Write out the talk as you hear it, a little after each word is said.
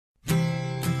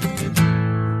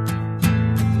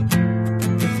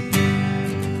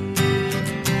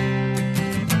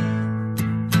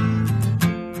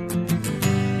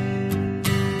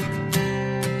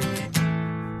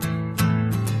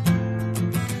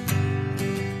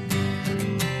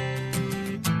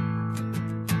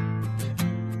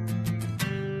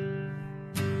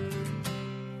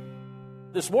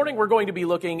This morning we're going to be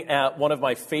looking at one of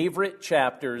my favorite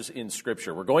chapters in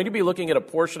Scripture. We're going to be looking at a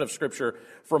portion of Scripture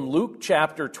from Luke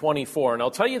chapter 24, and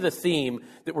I'll tell you the theme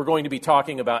that we're going to be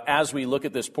talking about as we look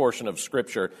at this portion of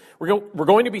Scripture. We're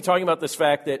going to be talking about this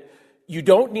fact that you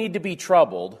don't need to be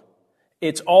troubled.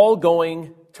 It's all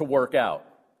going to work out.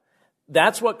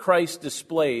 That's what Christ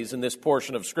displays in this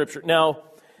portion of Scripture. Now,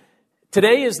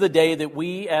 today is the day that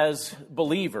we as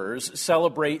believers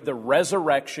celebrate the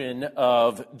resurrection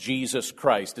of Jesus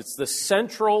Christ. It's the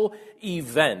central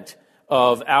event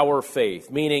of our faith,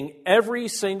 meaning every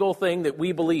single thing that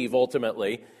we believe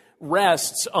ultimately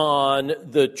rests on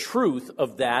the truth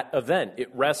of that event.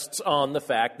 It rests on the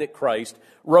fact that Christ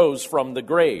rose from the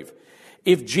grave.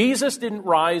 If Jesus didn't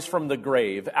rise from the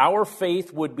grave, our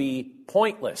faith would be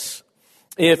pointless.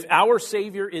 If our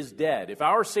Savior is dead, if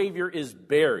our Savior is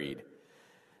buried,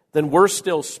 then we're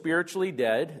still spiritually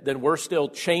dead, then we're still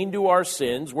chained to our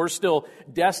sins, we're still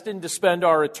destined to spend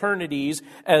our eternities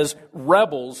as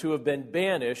rebels who have been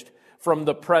banished from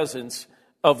the presence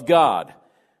of God.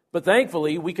 But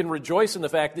thankfully, we can rejoice in the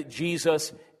fact that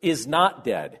Jesus is not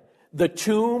dead. The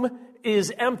tomb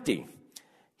is empty.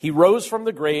 He rose from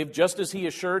the grave just as he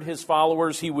assured his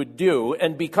followers he would do,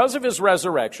 and because of his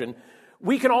resurrection,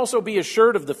 we can also be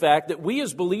assured of the fact that we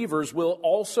as believers will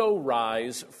also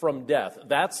rise from death.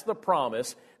 That's the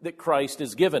promise that Christ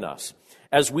has given us.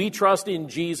 As we trust in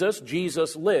Jesus,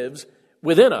 Jesus lives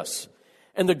within us.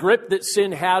 And the grip that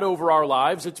sin had over our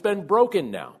lives, it's been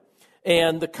broken now.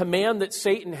 And the command that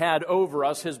Satan had over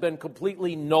us has been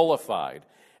completely nullified.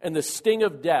 And the sting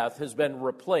of death has been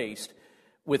replaced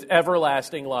with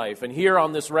everlasting life. And here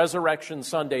on this Resurrection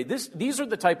Sunday, these are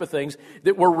the type of things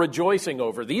that we're rejoicing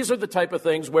over. These are the type of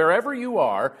things, wherever you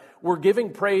are, we're giving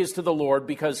praise to the Lord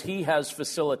because He has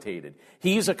facilitated.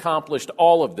 He's accomplished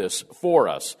all of this for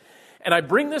us. And I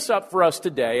bring this up for us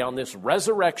today on this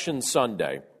Resurrection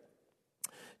Sunday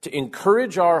to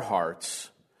encourage our hearts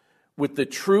with the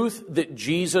truth that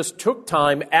Jesus took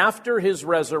time after His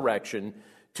resurrection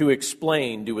to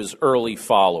explain to His early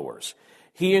followers.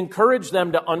 He encouraged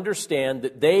them to understand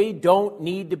that they don't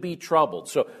need to be troubled.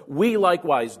 So we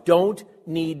likewise don't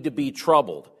need to be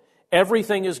troubled.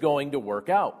 Everything is going to work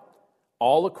out,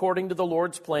 all according to the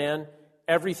Lord's plan,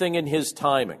 everything in His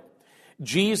timing.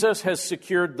 Jesus has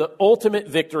secured the ultimate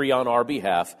victory on our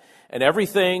behalf, and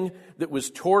everything that was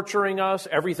torturing us,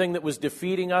 everything that was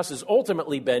defeating us, has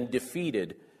ultimately been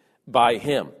defeated by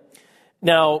Him.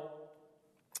 Now,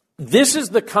 this is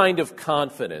the kind of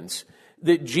confidence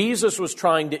that Jesus was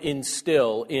trying to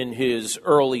instill in His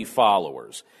early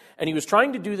followers. And He was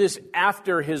trying to do this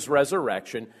after His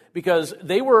resurrection because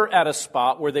they were at a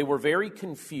spot where they were very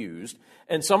confused,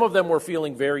 and some of them were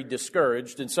feeling very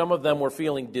discouraged, and some of them were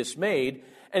feeling dismayed,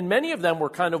 and many of them were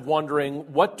kind of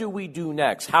wondering, what do we do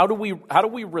next? How do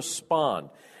we respond?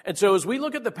 And so as we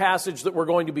look at the passage that we're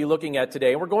going to be looking at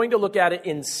today, we're going to look at it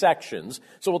in sections.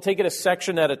 So we'll take it a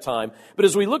section at a time. But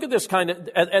as we look at this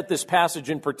at this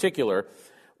passage in particular,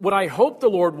 what I hope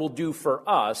the Lord will do for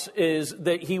us is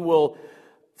that He will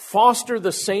foster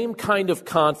the same kind of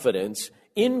confidence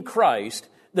in Christ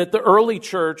that the early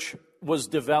church was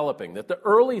developing, that the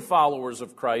early followers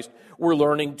of Christ were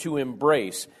learning to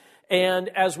embrace. And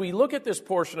as we look at this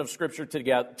portion of Scripture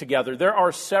together, there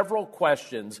are several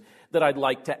questions that I'd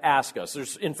like to ask us.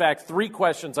 There's, in fact, 3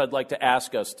 questions I'd like to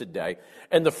ask us today.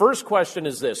 And the first question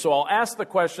is this. So I'll ask the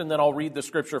question, then I'll read the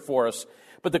Scripture for us.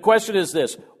 But the question is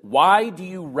this. Why do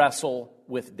you wrestle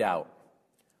with doubt?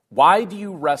 Why do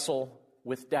you wrestle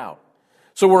with doubt?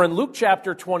 So we're in Luke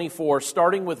chapter 24,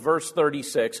 starting with verse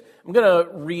 36. I'm going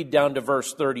to read down to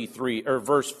verse 33, or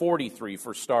verse 43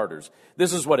 for starters.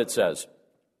 This is what it says.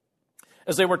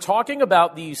 As they were talking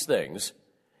about these things,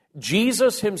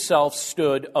 Jesus Himself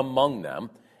stood among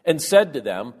them and said to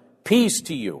them, "Peace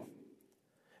to you."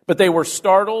 But they were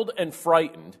startled and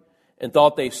frightened and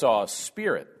thought they saw a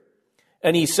spirit.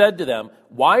 And He said to them,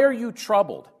 "Why are you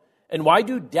troubled? And why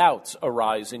do doubts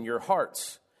arise in your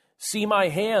hearts? See my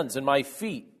hands and my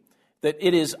feet, that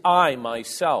it is I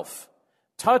myself.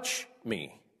 Touch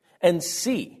me and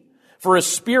see, for a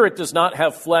spirit does not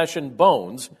have flesh and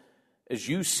bones, as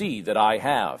you see that I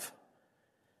have."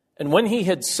 And when He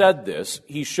had said this,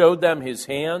 He showed them His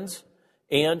hands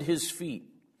and His feet.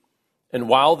 And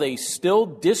while they still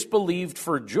disbelieved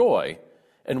for joy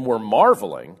and were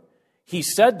marveling, He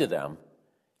said to them,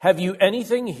 "Have you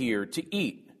anything here to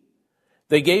eat?"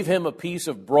 They gave Him a piece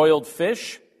of broiled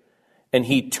fish, and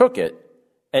He took it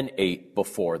and ate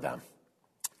before them.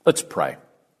 Let's pray.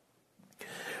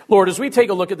 Lord, as we take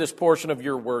a look at this portion of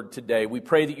your word today, we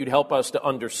pray that you'd help us to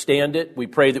understand it. We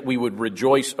pray that we would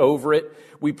rejoice over it.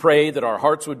 We pray that our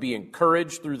hearts would be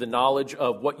encouraged through the knowledge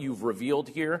of what you've revealed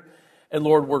here. And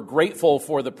Lord, we're grateful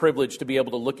for the privilege to be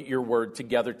able to look at your word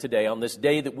together today on this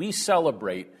day that we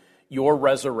celebrate your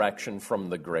resurrection from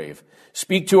the grave.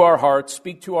 Speak to our hearts,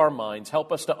 speak to our minds.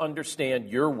 Help us to understand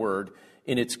your word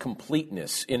in its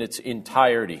completeness, in its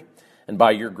entirety. And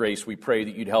by your grace, we pray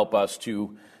that you'd help us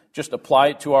to just apply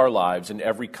it to our lives in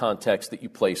every context that you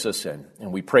place us in.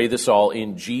 And we pray this all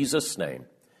in Jesus' name.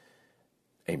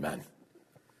 Amen.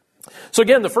 So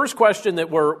again, the first question that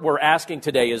we're asking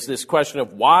today is this question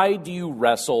of why do you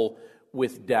wrestle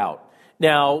with doubt?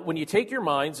 Now, when you take your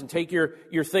minds and take your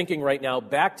thinking right now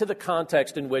back to the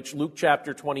context in which Luke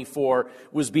chapter 24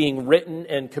 was being written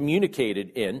and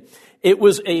communicated in, it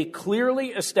was a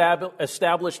clearly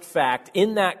established fact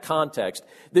in that context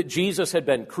that Jesus had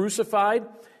been crucified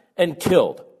and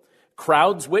killed.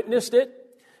 Crowds witnessed it.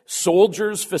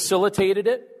 Soldiers facilitated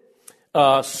it.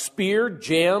 A spear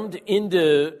jammed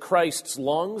into Christ's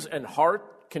lungs and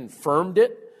heart confirmed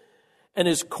it. And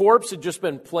his corpse had just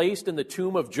been placed in the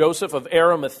tomb of Joseph of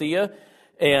Arimathea.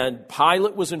 And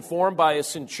Pilate was informed by a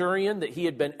centurion that he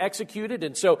had been executed.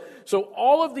 And so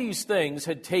all of these things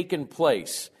had taken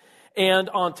place. And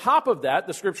on top of that,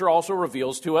 the scripture also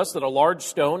reveals to us that a large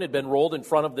stone had been rolled in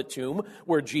front of the tomb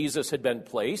where Jesus had been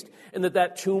placed, and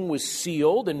that tomb was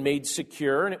sealed and made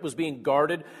secure, and it was being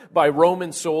guarded by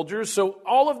Roman soldiers. So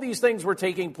all of these things were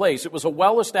taking place. It was a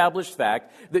well-established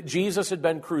fact that Jesus had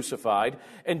been crucified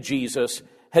and Jesus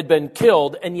had been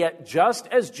killed, and yet just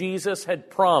as Jesus had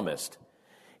promised,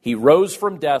 he rose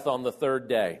from death on the third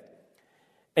day,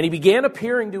 and he began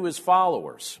appearing to his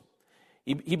followers.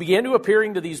 He began to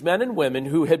appearing to these men and women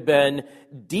who had been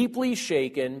deeply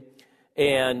shaken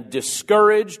and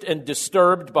discouraged and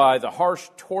disturbed by the harsh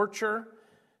torture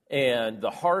and the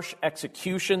harsh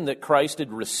execution that Christ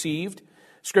had received.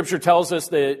 Scripture tells us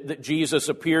that Jesus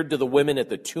appeared to the women at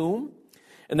the tomb,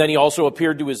 and then he also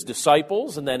appeared to his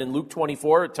disciples. And then in Luke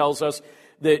 24, it tells us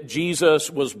that Jesus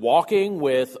was walking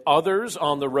with others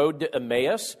on the road to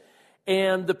Emmaus.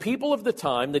 And the people of the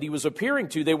time that he was appearing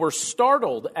to, they were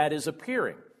startled at his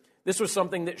appearing. This was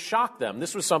something that shocked them.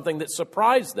 This was something that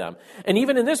surprised them. And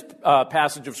even in this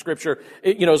passage of Scripture,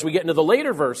 as we get into the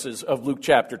later verses of Luke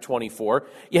chapter 24,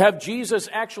 you have Jesus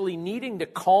actually needing to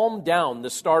calm down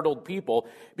the startled people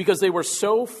because they were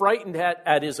so frightened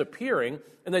at his appearing,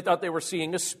 and they thought they were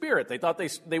seeing a spirit. They thought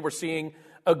they were seeing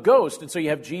a ghost. And so you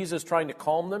have Jesus trying to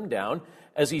calm them down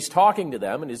as he's talking to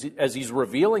them and as he's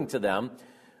revealing to them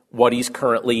what he's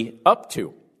currently up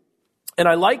to. And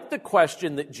I like the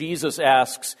question that Jesus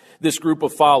asks this group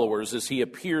of followers as he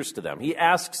appears to them. He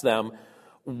asks them,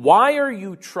 why are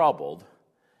you troubled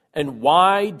and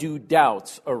why do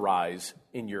doubts arise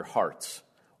in your hearts?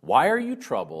 Why are you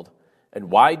troubled and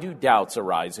why do doubts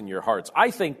arise in your hearts? I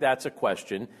think that's a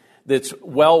question that's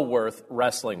well worth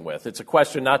wrestling with. It's a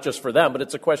question not just for them, but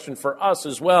it's a question for us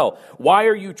as well. Why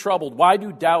are you troubled? Why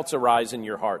do doubts arise in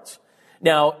your hearts?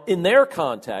 Now, in their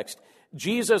context,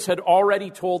 Jesus had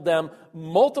already told them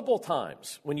multiple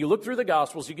times. When you look through the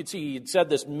Gospels, you can see he had said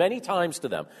this many times to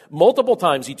them. Multiple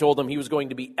times he told them he was going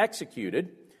to be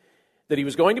executed, that he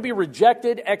was going to be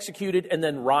rejected, executed, and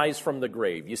then rise from the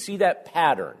grave. You see that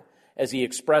pattern as he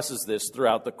expresses this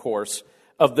throughout the course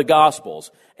of the Gospels.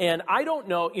 And I don't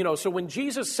know, so when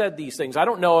Jesus said these things, I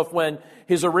don't know if when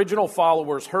his original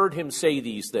followers heard him say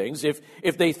these things, if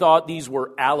they thought these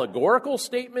were allegorical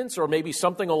statements or maybe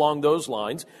something along those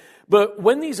lines. But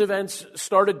when these events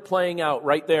started playing out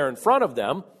right there in front of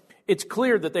them, it's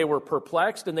clear that they were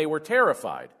perplexed and they were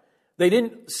terrified. They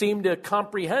didn't seem to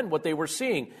comprehend what they were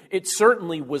seeing. It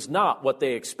certainly was not what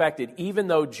they expected, even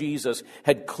though Jesus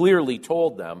had clearly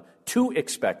told them to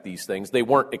expect these things. They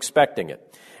weren't expecting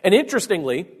it. And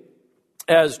interestingly,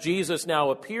 as Jesus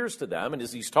now appears to them and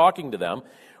as he's talking to them,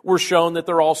 we're shown that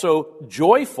they're also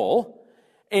joyful.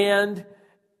 And,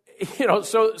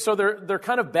 so they're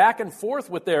kind of back and forth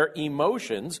with their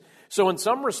emotions. So in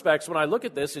some respects, when I look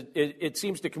at this, it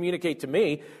seems to communicate to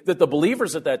me that the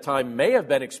believers at that time may have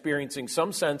been experiencing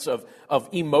some sense of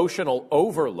emotional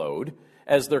overload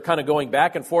as they're kind of going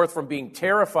back and forth from being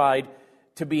terrified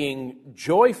to being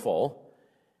joyful.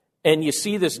 And you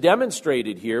see this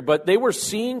demonstrated here, but they were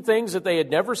seeing things that they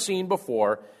had never seen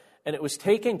before, and it was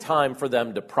taking time for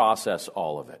them to process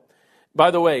all of it.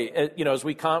 By the way, as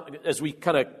we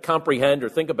kind of comprehend or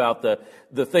think about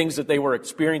the things that they were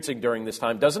experiencing during this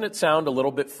time, doesn't it sound a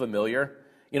little bit familiar?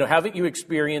 Haven't you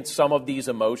experienced some of these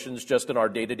emotions just in our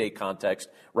day-to-day context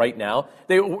right now?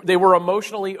 They were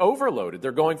emotionally overloaded.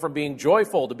 They're going from being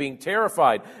joyful to being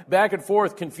terrified, back and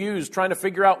forth, confused, trying to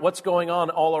figure out what's going on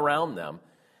all around them.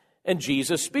 And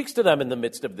Jesus speaks to them in the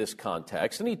midst of this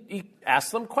context, and he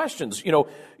asks them questions.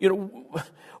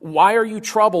 Why are you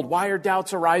troubled? Why are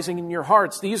doubts arising in your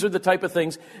hearts? These are the type of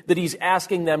things that he's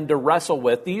asking them to wrestle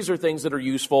with. These are things that are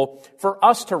useful for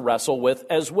us to wrestle with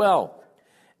as well.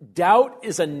 Doubt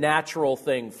is a natural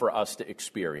thing for us to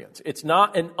experience. It's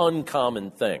not an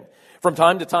uncommon thing. From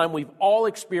time to time, we've all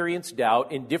experienced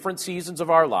doubt in different seasons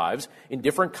of our lives, in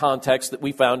different contexts that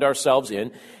we found ourselves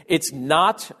in. It's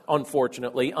not,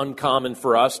 unfortunately, uncommon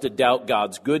for us to doubt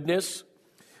God's goodness,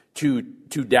 to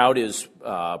doubt his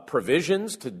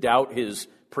provisions, to doubt his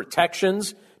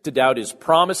protections, to doubt his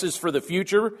promises for the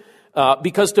future,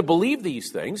 because to believe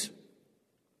these things,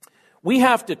 we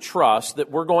have to trust that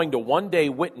we're going to one day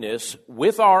witness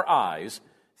with our eyes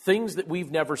things that we've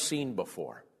never seen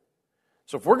before.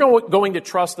 So if we're going to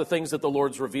trust the things that the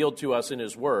Lord's revealed to us in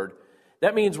his word,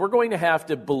 that means we're going to have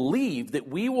to believe that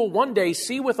we will one day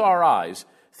see with our eyes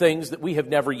things that we have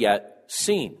never yet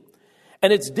seen.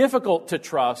 And it's difficult to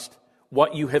trust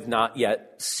what you have not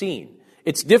yet seen.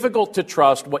 It's difficult to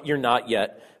trust what you're not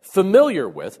yet familiar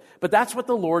with, but that's what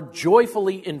the Lord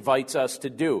joyfully invites us to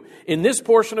do. In this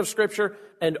portion of Scripture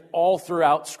and all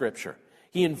throughout Scripture,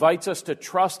 he invites us to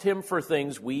trust him for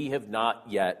things we have not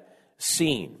yet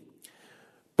seen.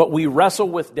 But we wrestle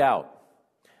with doubt.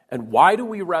 And why do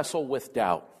we wrestle with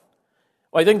doubt?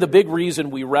 Well, I think the big reason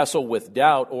we wrestle with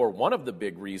doubt, or one of the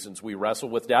big reasons we wrestle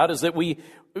with doubt, is that we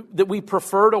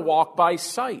prefer to walk by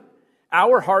sight.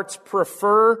 Our hearts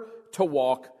prefer to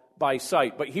walk by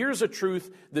sight. But here's a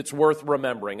truth that's worth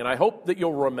remembering, and I hope that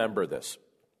you'll remember this.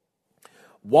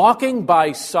 Walking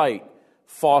by sight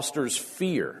fosters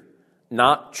fear,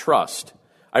 not trust.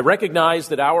 I recognize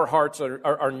that our hearts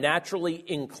are naturally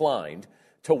inclined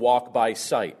to walk by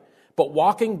sight. But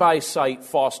walking by sight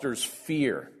fosters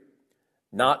fear,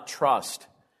 not trust.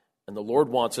 And the Lord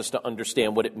wants us to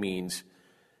understand what it means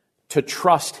to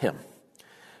trust him.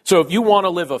 So if you want to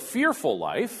live a fearful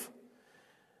life,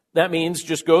 that means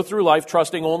just go through life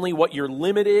trusting only what your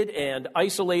limited and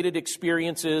isolated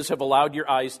experiences have allowed your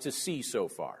eyes to see so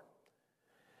far.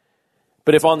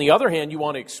 But if, on the other hand, you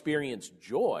want to experience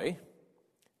joy,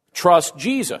 trust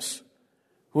Jesus,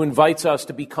 who invites us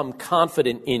to become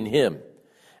confident in him.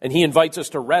 And he invites us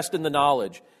to rest in the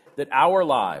knowledge that our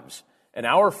lives and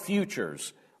our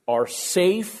futures are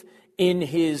safe in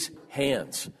his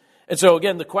hands. And so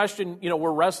again, the question,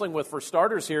 we're wrestling with for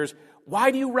starters here is,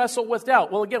 why do you wrestle with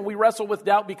doubt? Well, again, we wrestle with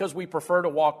doubt because we prefer to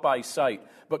walk by sight.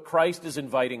 But Christ is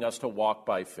inviting us to walk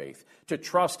by faith, to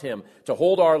trust him, to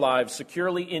hold our lives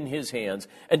securely in his hands,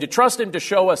 and to trust him to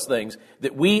show us things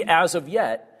that we, as of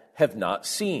yet, have not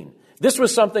seen. This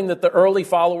was something that the early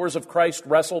followers of Christ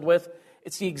wrestled with.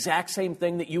 It's the exact same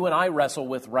thing that you and I wrestle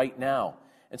with right now.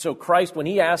 And so Christ, when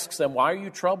he asks them, why are you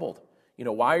troubled?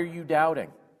 Why are you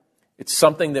doubting? It's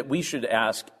something that we should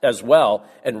ask as well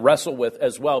and wrestle with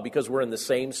as well, because we're in the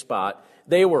same spot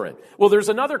they were in. Well, there's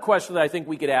another question that I think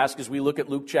we could ask as we look at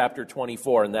Luke chapter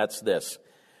 24, and that's this.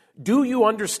 Do you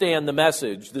understand the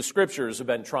message the Scriptures have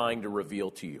been trying to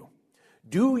reveal to you?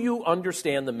 Do you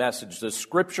understand the message the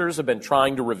Scriptures have been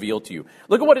trying to reveal to you?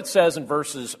 Look at what it says in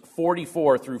verses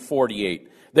 44 through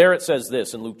 48. There it says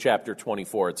this in Luke chapter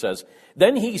 24. It says,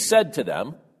 "Then he said to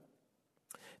them,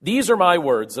 'These are my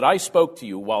words that I spoke to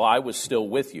you while I was still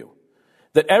with you,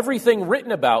 that everything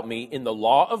written about me in the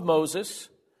law of Moses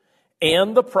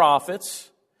and the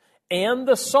prophets and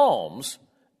the Psalms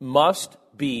must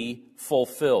be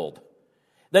fulfilled.'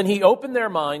 Then he opened their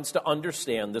minds to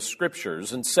understand the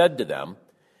Scriptures and said to them,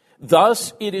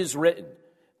 'Thus it is written,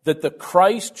 that the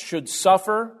Christ should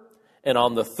suffer and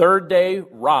on the third day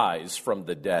rise from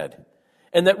the dead,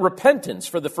 and that repentance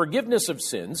for the forgiveness of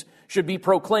sins should be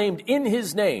proclaimed in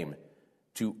his name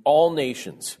to all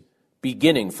nations,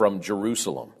 beginning from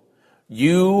Jerusalem.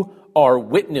 You are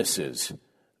witnesses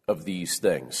of these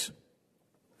things.'"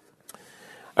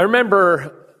 I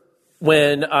remember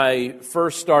when I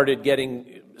first started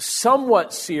getting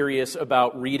somewhat serious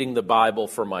about reading the Bible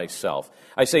for myself.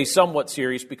 I say somewhat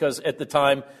serious because at the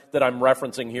time that I'm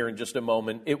referencing here in just a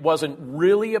moment, it wasn't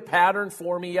really a pattern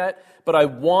for me yet, but I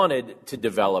wanted to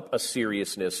develop a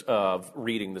seriousness of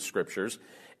reading the Scriptures.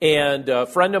 And a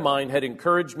friend of mine had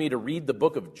encouraged me to read the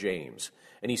book of James.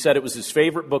 And he said it was his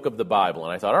favorite book of the Bible.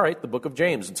 And I thought, all right, the book of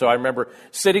James. And so I remember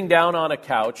sitting down on a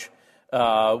couch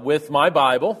with my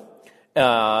Bible,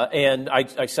 and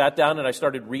I sat down and I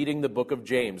started reading the book of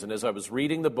James. And as I was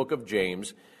reading the book of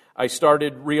James, I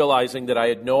started realizing that I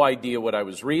had no idea what I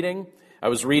was reading. I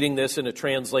was reading this in a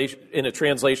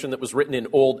translation that was written in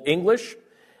Old English.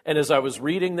 And as I was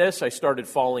reading this, I started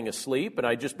falling asleep, and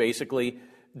I just basically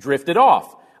drifted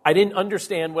off. I didn't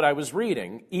understand what I was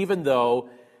reading, even though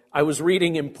I was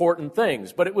reading important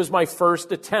things. But it was my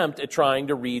first attempt at trying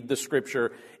to read the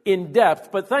Scripture in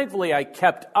depth. But thankfully, I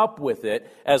kept up with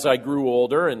it as I grew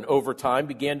older and over time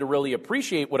began to really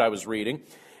appreciate what I was reading.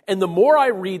 And the more I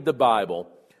read the Bible,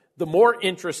 the more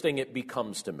interesting it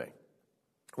becomes to me.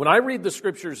 When I read the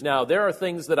Scriptures now, there are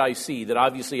things that I see that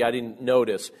obviously I didn't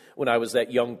notice when I was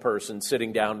that young person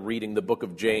sitting down reading the book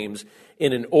of James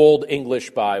in an Old English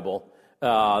Bible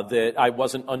that I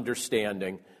wasn't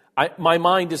understanding. My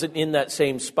mind isn't in that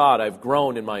same spot. I've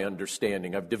grown in my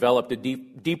understanding. I've developed a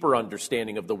deeper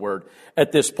understanding of the Word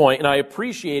at this point, and I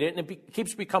appreciate it, and it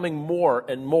keeps becoming more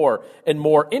and more and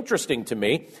more interesting to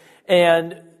me.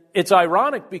 And it's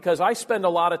ironic because I spend a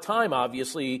lot of time,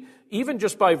 obviously, even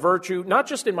just by virtue, not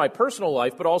just in my personal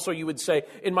life, but also you would say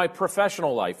in my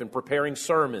professional life, in preparing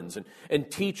sermons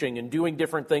and teaching and doing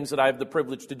different things that I have the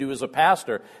privilege to do as a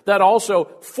pastor, that also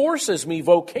forces me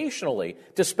vocationally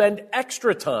to spend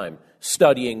extra time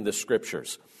studying the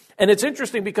Scriptures. And it's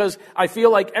interesting because I feel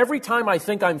like every time I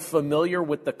think I'm familiar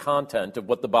with the content of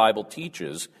what the Bible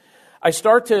teaches, I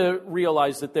start to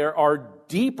realize that there are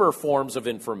deeper forms of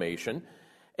information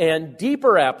and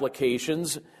deeper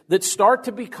applications that start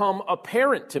to become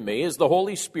apparent to me as the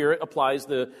Holy Spirit applies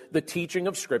the teaching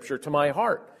of Scripture to my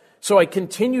heart. So I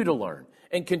continue to learn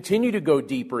and continue to go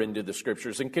deeper into the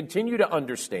Scriptures and continue to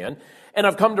understand. And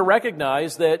I've come to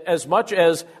recognize that as much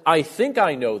as I think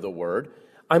I know the Word,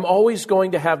 I'm always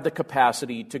going to have the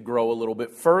capacity to grow a little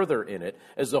bit further in it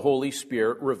as the Holy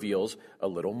Spirit reveals a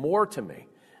little more to me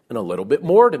and a little bit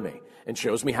more to me and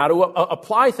shows me how to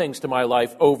apply things to my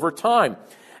life over time.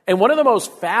 And one of the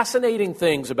most fascinating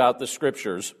things about the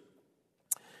Scriptures,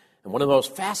 and one of the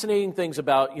most fascinating things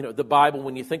about, the Bible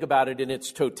when you think about it in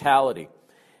its totality,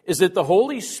 is that the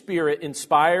Holy Spirit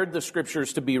inspired the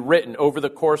Scriptures to be written over the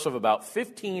course of about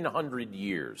 1,500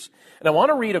 years. And I want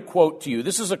to read a quote to you.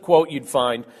 This is a quote you'd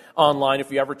find online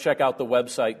if you ever check out the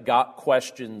website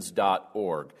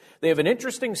gotquestions.org. They have an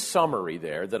interesting summary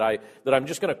there that I'm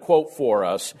just going to quote for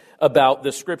us about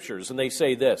the Scriptures. And they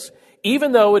say this: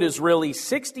 even though it is really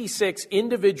 66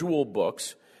 individual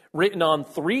books written on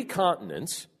 3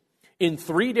 continents in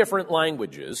 3 different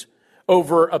languages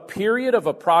over a period of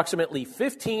approximately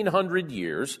 1,500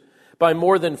 years by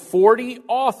more than 40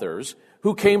 authors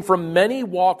who came from many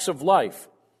walks of life,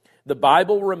 the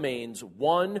Bible remains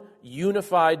one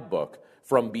unified book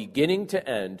from beginning to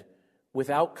end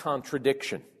without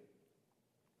contradiction.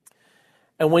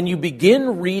 And when you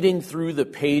begin reading through the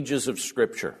pages of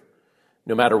Scripture,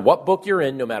 no matter what book you're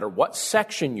in, no matter what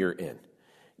section you're in,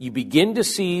 you begin to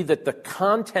see that the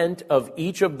content of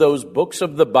each of those books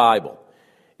of the Bible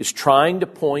is trying to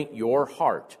point your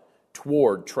heart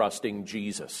toward trusting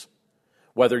Jesus.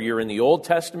 Whether you're in the Old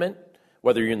Testament,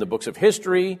 whether you're in the books of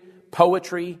history,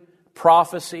 poetry,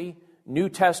 prophecy, New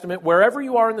Testament, wherever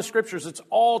you are in the Scriptures, it's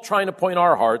all trying to point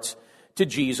our hearts to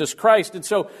Jesus Christ. And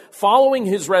so, following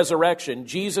his resurrection,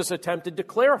 Jesus attempted to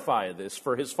clarify this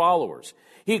for his followers.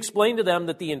 He explained to them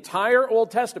that the entire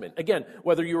Old Testament, again,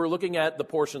 whether you were looking at the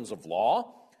portions of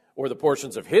law, or the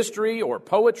portions of history, or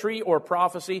poetry, or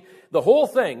prophecy, the whole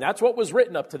thing, that's what was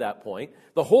written up to that point,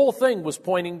 the whole thing was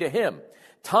pointing to him.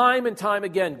 Time and time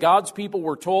again, God's people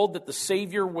were told that the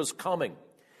Savior was coming.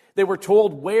 They were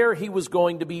told where he was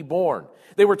going to be born.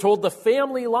 They were told the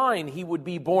family line he would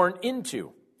be born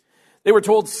into. They were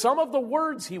told some of the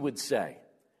words he would say.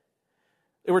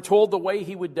 They were told the way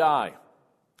he would die.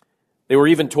 They were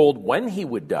even told when he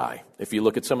would die. If you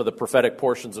look at some of the prophetic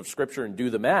portions of Scripture and do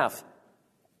the math,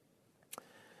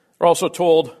 they're also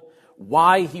told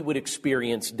why he would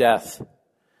experience death,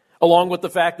 along with the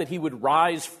fact that he would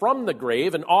rise from the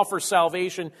grave and offer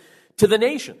salvation to the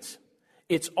nations.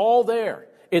 It's all there.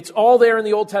 It's all there in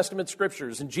the Old Testament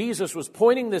Scriptures, and Jesus was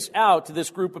pointing this out to this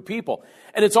group of people.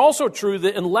 And it's also true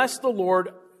that unless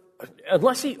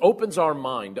he opens our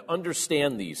mind to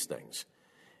understand these things,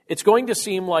 it's going to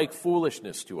seem like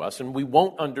foolishness to us, and we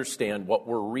won't understand what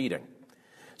we're reading.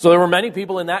 So there were many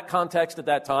people in that context at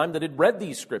that time that had read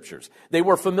these Scriptures. They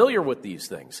were familiar with these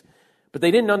things, but they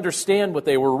didn't understand what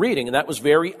they were reading, and that was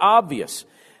very obvious.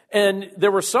 And there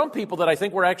were some people that I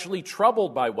think were actually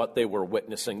troubled by what they were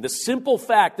witnessing. The simple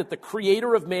fact that the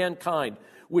Creator of mankind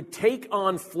would take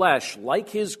on flesh like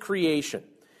his creation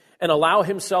and allow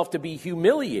himself to be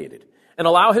humiliated and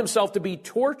allow himself to be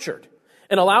tortured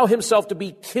and allow himself to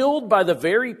be killed by the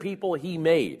very people he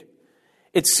made.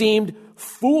 It seemed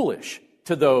foolish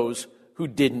to those who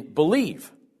didn't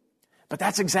believe. But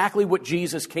that's exactly what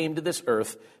Jesus came to this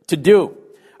earth to do.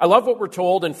 I love what we're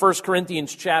told in 1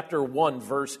 Corinthians chapter 1,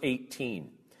 verse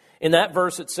 18. In that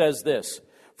verse it says this,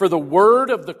 "For the word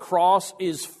of the cross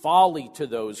is folly to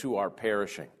those who are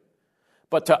perishing.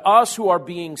 But to us who are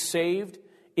being saved,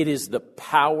 it is the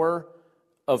power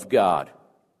of God."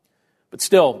 But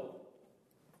still,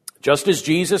 just as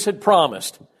Jesus had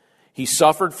promised, he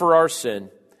suffered for our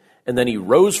sin, and then he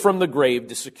rose from the grave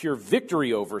to secure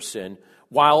victory over sin,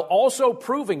 while also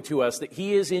proving to us that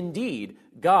he is indeed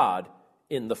God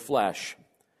in the flesh.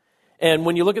 And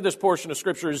when you look at this portion of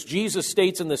Scripture, as Jesus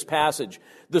states in this passage,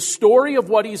 the story of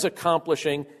what he's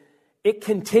accomplishing, it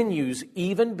continues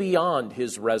even beyond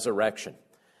his resurrection.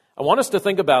 I want us to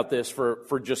think about this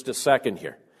for just a second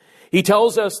here. He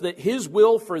tells us that his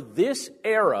will for this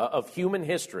era of human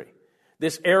history,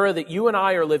 this era that you and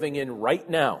I are living in right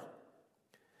now,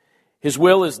 his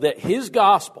will is that his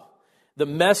gospel, the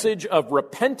message of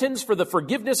repentance for the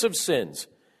forgiveness of sins,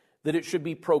 that it should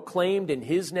be proclaimed in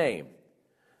his name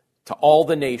to all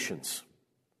the nations.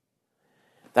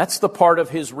 That's the part of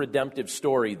his redemptive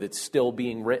story that's still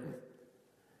being written.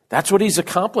 That's what he's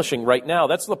accomplishing right now.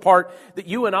 That's the part that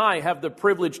you and I have the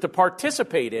privilege to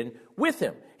participate in with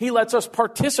him. He lets us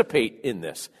participate in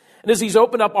this. And as he's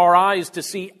opened up our eyes to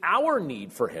see our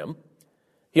need for him,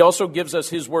 he also gives us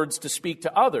his words to speak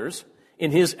to others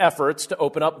in his efforts to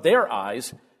open up their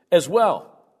eyes as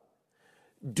well.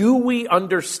 Do we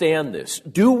understand this?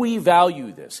 Do we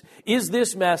value this? Is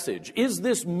this message, is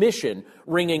this mission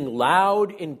ringing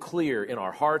loud and clear in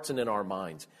our hearts and in our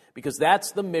minds? Because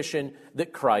that's the mission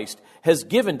that Christ has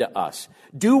given to us.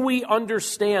 Do we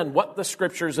understand what the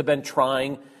Scriptures have been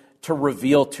trying to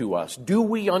reveal to us? Do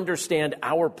we understand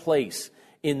our place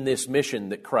in this mission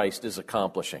that Christ is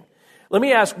accomplishing? Let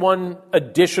me ask one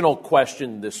additional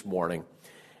question this morning,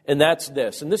 and that's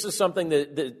this. And this is something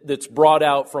that's brought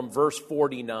out from verse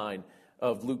 49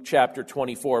 of Luke chapter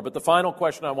 24. But the final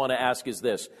question I want to ask is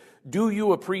this. Do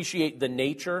you appreciate the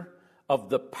nature of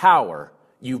the power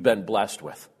you've been blessed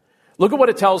with? Look at what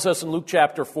it tells us in Luke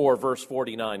chapter 4, verse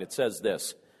 49. It says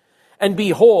this, "And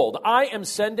behold, I am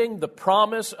sending the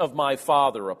promise of my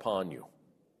Father upon you.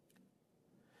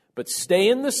 But stay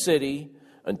in the city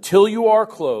until you are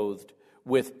clothed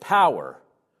with power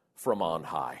from on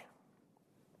high."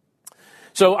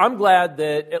 So I'm glad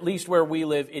that at least where we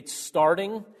live, it's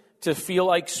starting to feel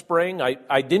like spring.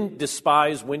 I didn't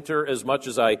despise winter as much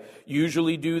as I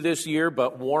usually do this year,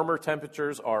 but warmer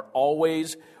temperatures are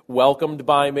always welcomed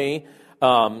by me.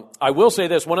 I will say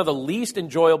this, one of the least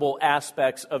enjoyable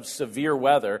aspects of severe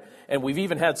weather, and we've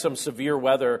even had some severe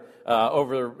weather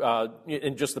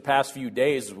in just the past few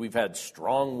days. We've had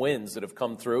strong winds that have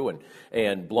come through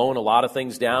and blown a lot of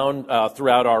things down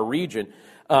throughout our region.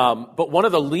 But one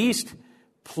of the least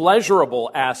pleasurable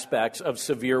aspects of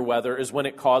severe weather is when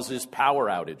it causes power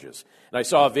outages. And I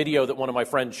saw a video that one of my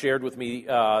friends shared with me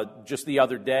just the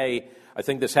other day. I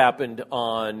think this happened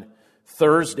on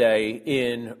Thursday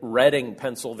in Reading,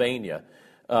 Pennsylvania.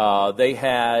 They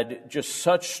had just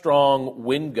such strong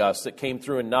wind gusts that came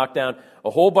through and knocked down a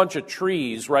whole bunch of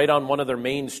trees right on one of their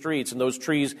main streets. And those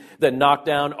trees then knocked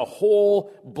down a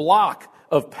whole block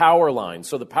of power lines.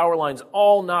 So the power lines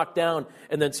all knocked down,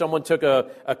 and then someone took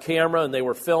a camera and they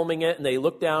were filming it, and they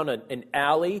looked down an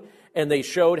alley, and they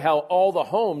showed how all the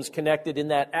homes connected in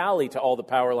that alley to all the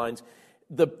power lines.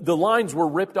 The lines were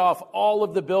ripped off all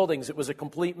of the buildings. It was a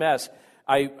complete mess.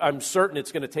 I'm certain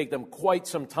it's going to take them quite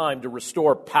some time to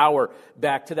restore power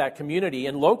back to that community.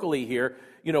 And locally here,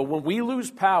 you know, when we lose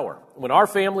power, when our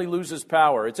family loses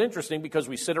power, it's interesting because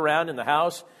we sit around in the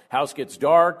house gets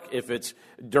dark. If it's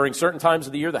during certain times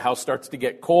of the year, the house starts to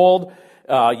get cold.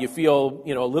 You feel,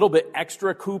 a little bit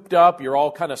extra cooped up. You're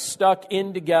all kind of stuck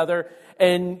in together.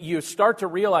 And you start to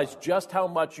realize just how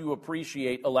much you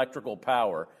appreciate electrical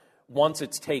power once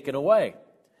it's taken away.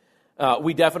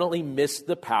 We definitely miss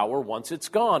the power once it's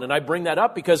gone. And I bring that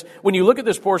up because when you look at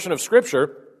this portion of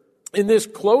Scripture, in this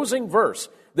closing verse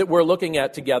that we're looking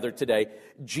at together today,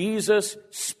 Jesus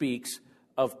speaks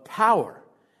of power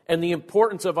and the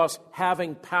importance of us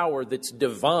having power that's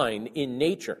divine in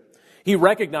nature. He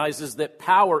recognizes that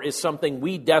power is something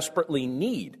we desperately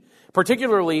need,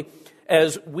 particularly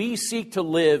as we seek to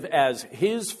live as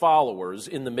his followers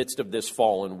in the midst of this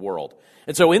fallen world.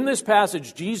 And so in this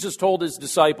passage, Jesus told his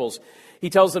disciples, he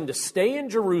tells them to stay in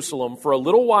Jerusalem for a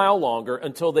little while longer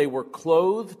until they were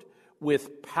clothed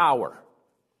with power.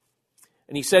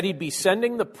 And he said he'd be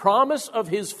sending the promise of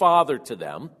his Father to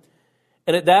them.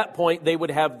 And at that point, they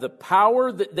would have the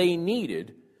power that they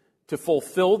needed to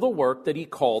fulfill the work that he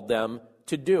called them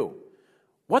to do.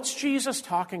 What's Jesus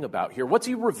talking about here? What's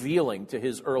he revealing to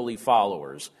his early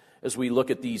followers as we look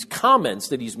at these comments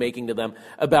that he's making to them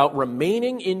about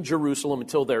remaining in Jerusalem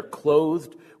until they're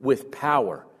clothed with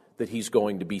power that he's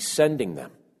going to be sending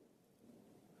them.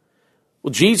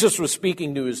 Well, Jesus was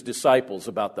speaking to his disciples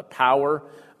about the power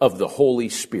of the Holy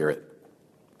Spirit.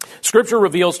 Scripture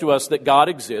reveals to us that God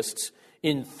exists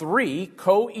in three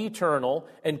co-eternal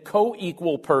and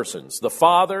co-equal persons, the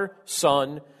Father,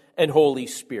 Son, and Holy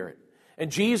Spirit.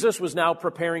 And Jesus was now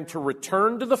preparing to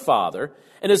return to the Father,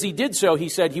 and as he did so, he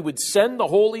said he would send the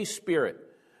Holy Spirit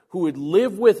who would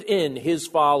live within his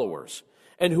followers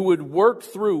and who would work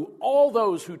through all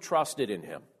those who trusted in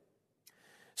him.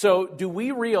 So, do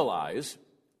we realize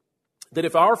that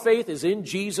if our faith is in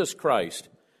Jesus Christ,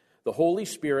 the Holy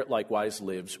Spirit likewise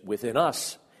lives within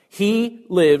us? He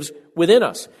lives within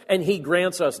us, and he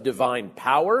grants us divine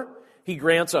power, he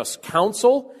grants us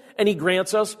counsel, and he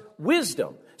grants us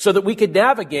wisdom so that we could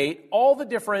navigate all the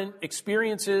different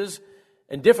experiences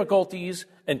and difficulties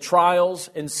and trials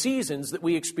and seasons that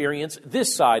we experience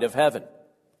this side of heaven.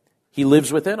 He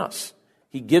lives within us.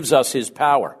 He gives us his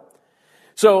power.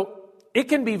 So it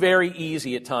can be very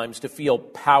easy at times to feel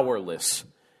powerless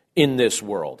in this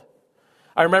world.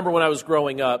 I remember when I was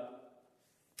growing up,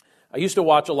 I used to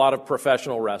watch a lot of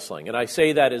professional wrestling, and I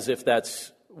say that as if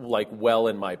that's like well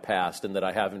in my past and that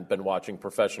I haven't been watching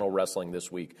professional wrestling this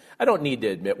week. I don't need to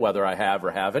admit whether I have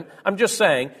or haven't. I'm just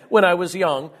saying, when I was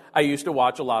young, I used to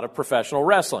watch a lot of professional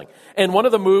wrestling. And one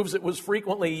of the moves that was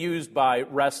frequently used by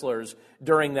wrestlers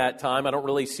during that time, I don't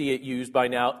really see it used by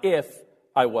now if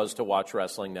I was to watch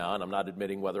wrestling now, and I'm not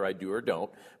admitting whether I do or don't,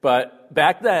 but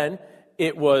back then,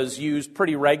 it was used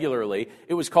pretty regularly.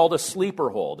 It was called a sleeper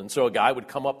hold. And so a guy would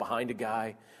come up behind a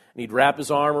guy, and he'd wrap his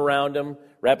arm around him,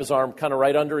 wrap his arm kind of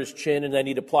right under his chin, and then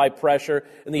he'd apply pressure.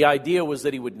 And the idea was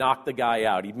that he would knock the guy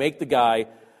out. He'd make the guy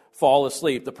fall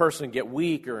asleep. The person would get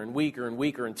weaker and weaker and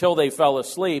weaker until they fell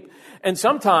asleep. And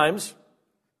sometimes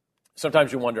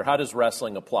you wonder, how does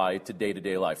wrestling apply to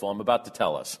day-to-day life? Well, I'm about to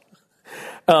tell us.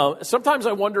 Sometimes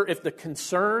I wonder if the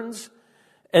concerns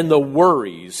and the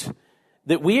worries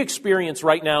that we experience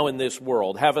right now in this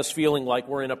world have us feeling like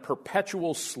we're in a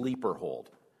perpetual sleeper hold.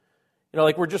 You know,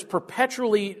 like we're just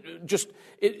perpetually just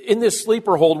in this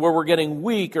sleeper hold where we're getting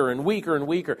weaker and weaker and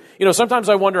weaker. You know, sometimes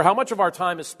I wonder how much of our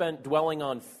time is spent dwelling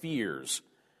on fears.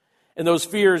 And those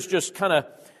fears just kind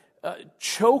of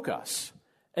choke us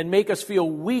and make us feel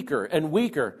weaker and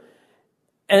weaker.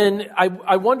 And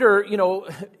I wonder, you know,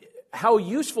 how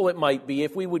useful it might be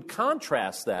if we would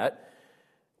contrast that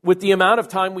with the amount of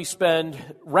time we spend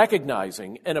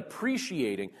recognizing and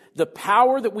appreciating the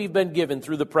power that we've been given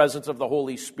through the presence of the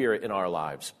Holy Spirit in our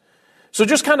lives. So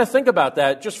just kind of think about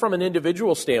that just from an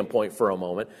individual standpoint for a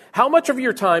moment. How much of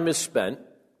your time is spent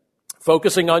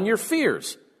focusing on your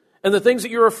fears and the things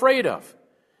that you're afraid of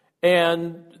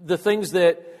and the things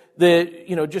that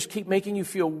you know just keep making you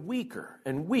feel weaker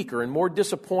and weaker and more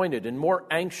disappointed and more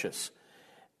anxious?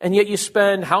 And yet you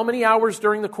spend how many hours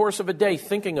during the course of a day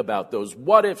thinking about those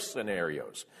what-if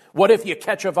scenarios? What if you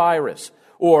catch a virus?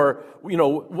 Or, you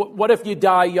know, what if you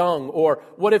die young? Or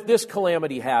what if this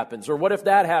calamity happens? Or what if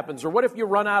that happens? Or what if you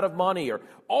run out of money? Or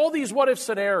all these what-if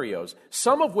scenarios,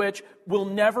 some of which will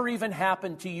never even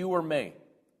happen to you or me.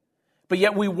 But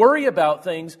yet we worry about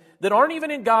things that aren't even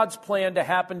in God's plan to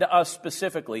happen to us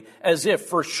specifically, as if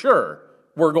for sure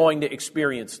we're going to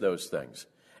experience those things.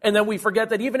 And then we forget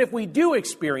that even if we do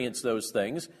experience those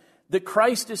things, that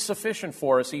Christ is sufficient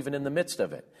for us even in the midst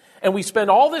of it. And we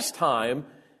spend all this time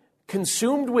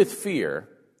consumed with fear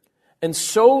and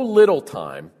so little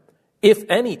time, if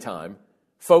any time,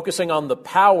 focusing on the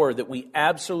power that we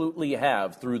absolutely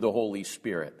have through the Holy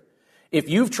Spirit. If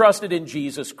you've trusted in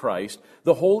Jesus Christ,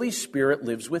 the Holy Spirit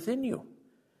lives within you.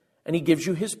 And he gives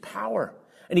you his power,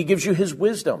 and he gives you his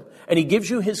wisdom, and he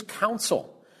gives you his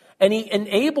counsel. And he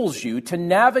enables you to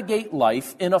navigate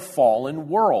life in a fallen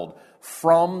world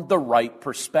from the right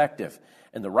perspective.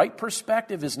 And the right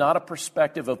perspective is not a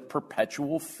perspective of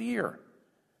perpetual fear.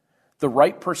 The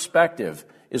right perspective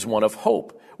is one of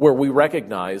hope, where we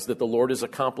recognize that the Lord is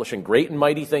accomplishing great and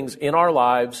mighty things in our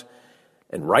lives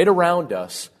and right around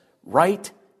us right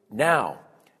now.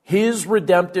 His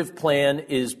redemptive plan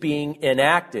is being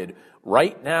enacted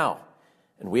right now.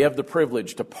 And we have the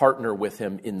privilege to partner with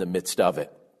him in the midst of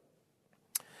it.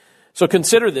 So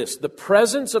consider this, the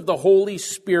presence of the Holy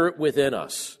Spirit within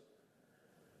us.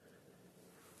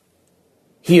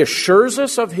 He assures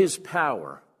us of his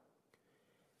power,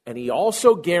 and he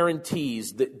also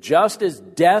guarantees that just as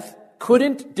death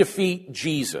couldn't defeat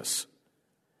Jesus,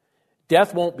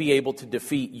 death won't be able to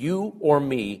defeat you or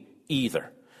me either.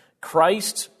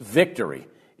 Christ's victory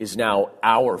is now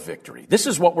our victory. This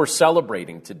is what we're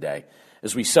celebrating today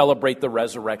as we celebrate the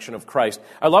resurrection of Christ.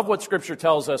 I love what Scripture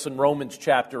tells us in Romans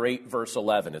chapter 8, verse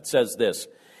 11. It says this,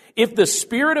 "If the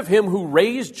Spirit of him who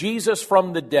raised Jesus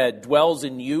from the dead dwells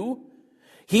in you,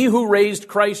 he who raised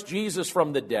Christ Jesus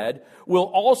from the dead will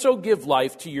also give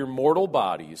life to your mortal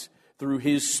bodies through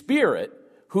his Spirit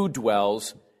who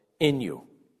dwells in you."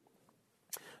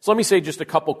 So let me say just a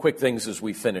couple quick things as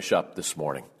we finish up this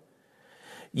morning.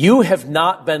 You have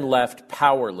not been left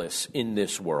powerless in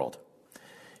this world.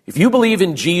 If you believe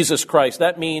in Jesus Christ,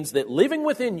 that means that living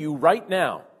within you right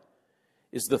now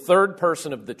is the third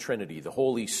person of the Trinity, the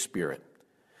Holy Spirit.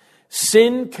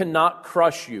 Sin cannot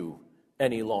crush you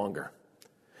any longer.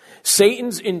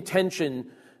 Satan's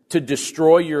intention to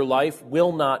destroy your life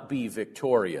will not be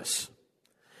victorious.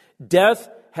 Death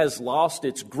has lost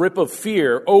its grip of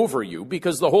fear over you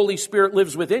because the Holy Spirit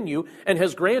lives within you and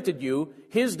has granted you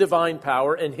his divine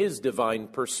power and his divine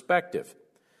perspective.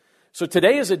 So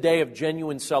today is a day of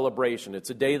genuine celebration. It's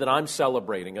a day that I'm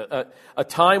celebrating, a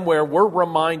time where we're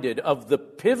reminded of the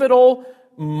pivotal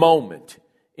moment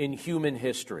in human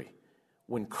history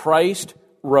when Christ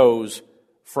rose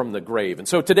from the grave. And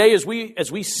so today, as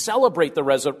we celebrate the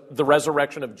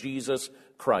resurrection of Jesus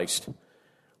Christ,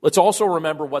 let's also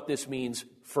remember what this means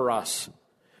for us.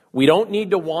 We don't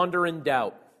need to wander in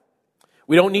doubt.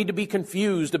 We don't need to be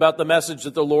confused about the message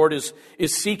that the Lord is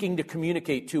seeking to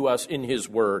communicate to us in his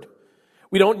word.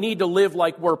 We don't need to live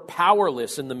like we're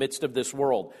powerless in the midst of this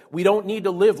world. We don't need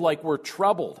to live like we're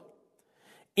troubled.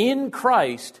 In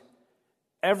Christ,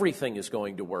 everything is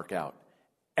going to work out.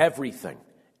 Everything.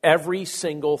 Every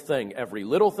single thing. Every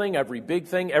little thing, every big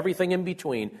thing, everything in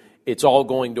between. It's all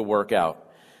going to work out.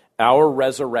 Our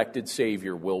resurrected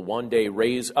Savior will one day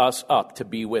raise us up to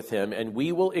be with him, and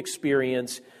we will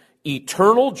experience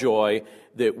eternal joy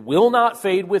that will not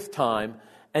fade with time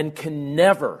and can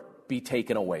never be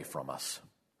taken away from us.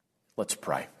 Let's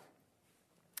pray.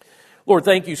 Lord,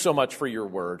 thank you so much for your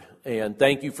word, and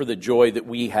thank you for the joy that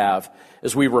we have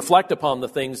as we reflect upon the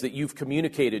things that you've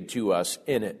communicated to us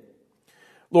in it.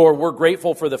 Lord, we're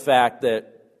grateful for the fact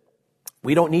that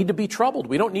we don't need to be troubled.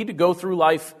 We don't need to go through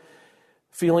life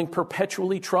feeling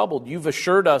perpetually troubled. You've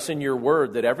assured us in your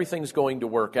word that everything's going to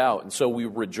work out, and so we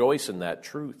rejoice in that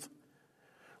truth.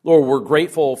 Lord, we're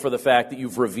grateful for the fact that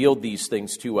you've revealed these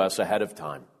things to us ahead of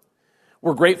time.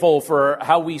 We're grateful for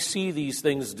how we see these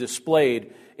things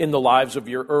displayed in the lives of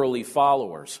your early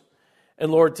followers.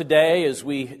 And Lord, today as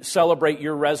we celebrate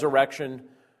your resurrection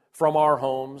from our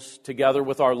homes together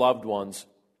with our loved ones,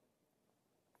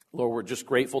 Lord, we're just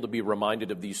grateful to be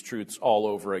reminded of these truths all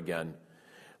over again.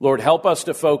 Lord, help us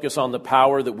to focus on the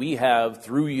power that we have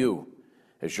through you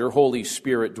as your Holy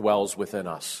Spirit dwells within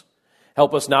us.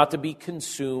 Help us not to be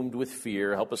consumed with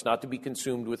fear. Help us not to be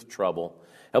consumed with trouble.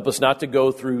 Help us not to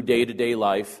go through day-to-day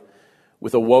life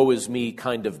with a woe-is-me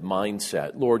kind of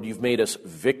mindset. Lord, you've made us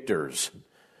victors.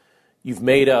 You've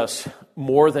made us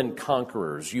more than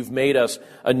conquerors. You've made us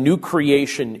a new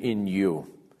creation in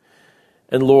you.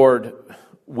 And Lord,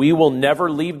 we will never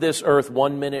leave this earth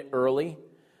 1 minute early,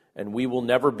 and we will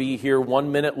never be here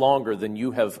 1 minute longer than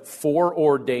you have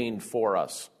foreordained for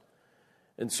us.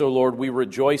 And so, Lord, we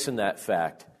rejoice in that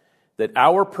fact that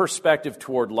our perspective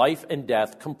toward life and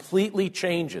death completely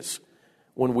changes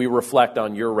when we reflect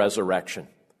on your resurrection.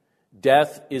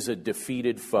 Death is a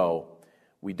defeated foe.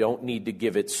 We don't need to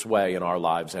give it sway in our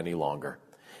lives any longer.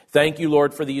 Thank you,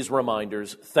 Lord, for these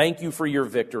reminders. Thank you for your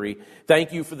victory.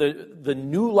 Thank you for the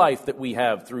new life that we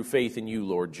have through faith in you,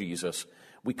 Lord Jesus.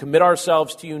 We commit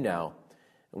ourselves to you now,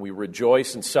 and we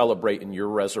rejoice and celebrate in your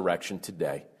resurrection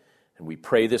today. And we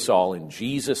pray this all in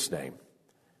Jesus' name.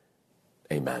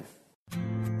 Amen.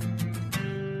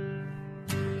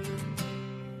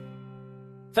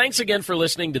 Thanks again for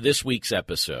listening to this week's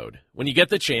episode. When you get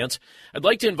the chance, I'd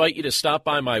like to invite you to stop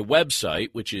by my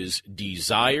website, which is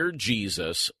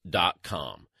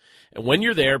desirejesus.com. And when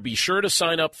you're there, be sure to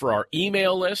sign up for our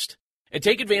email list and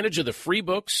take advantage of the free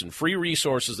books and free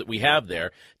resources that we have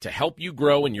there to help you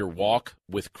grow in your walk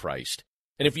with Christ.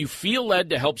 And if you feel led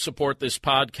to help support this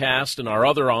podcast and our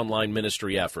other online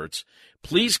ministry efforts,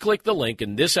 please click the link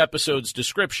in this episode's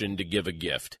description to give a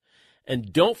gift.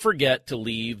 And don't forget to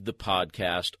leave the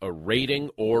podcast a rating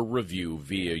or review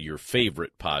via your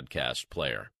favorite podcast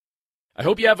player. I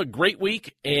hope you have a great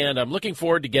week, and I'm looking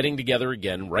forward to getting together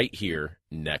again right here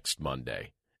next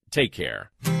Monday. Take care.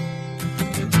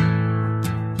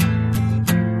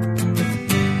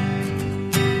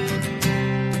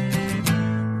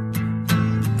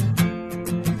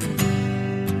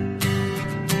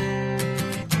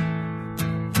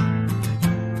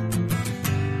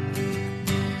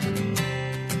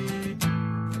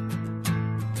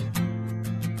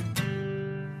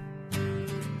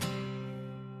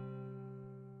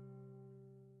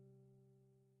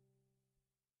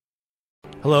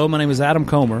 Hello, my name is Adam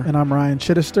Comer. And I'm Ryan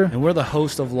Chittister. And we're the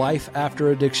host of Life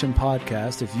After Addiction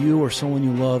podcast. If you or someone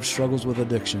you love struggles with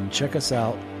addiction, check us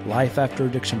out, Life After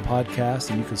Addiction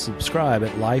podcast, and you can subscribe at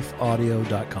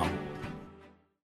lifeaudio.com.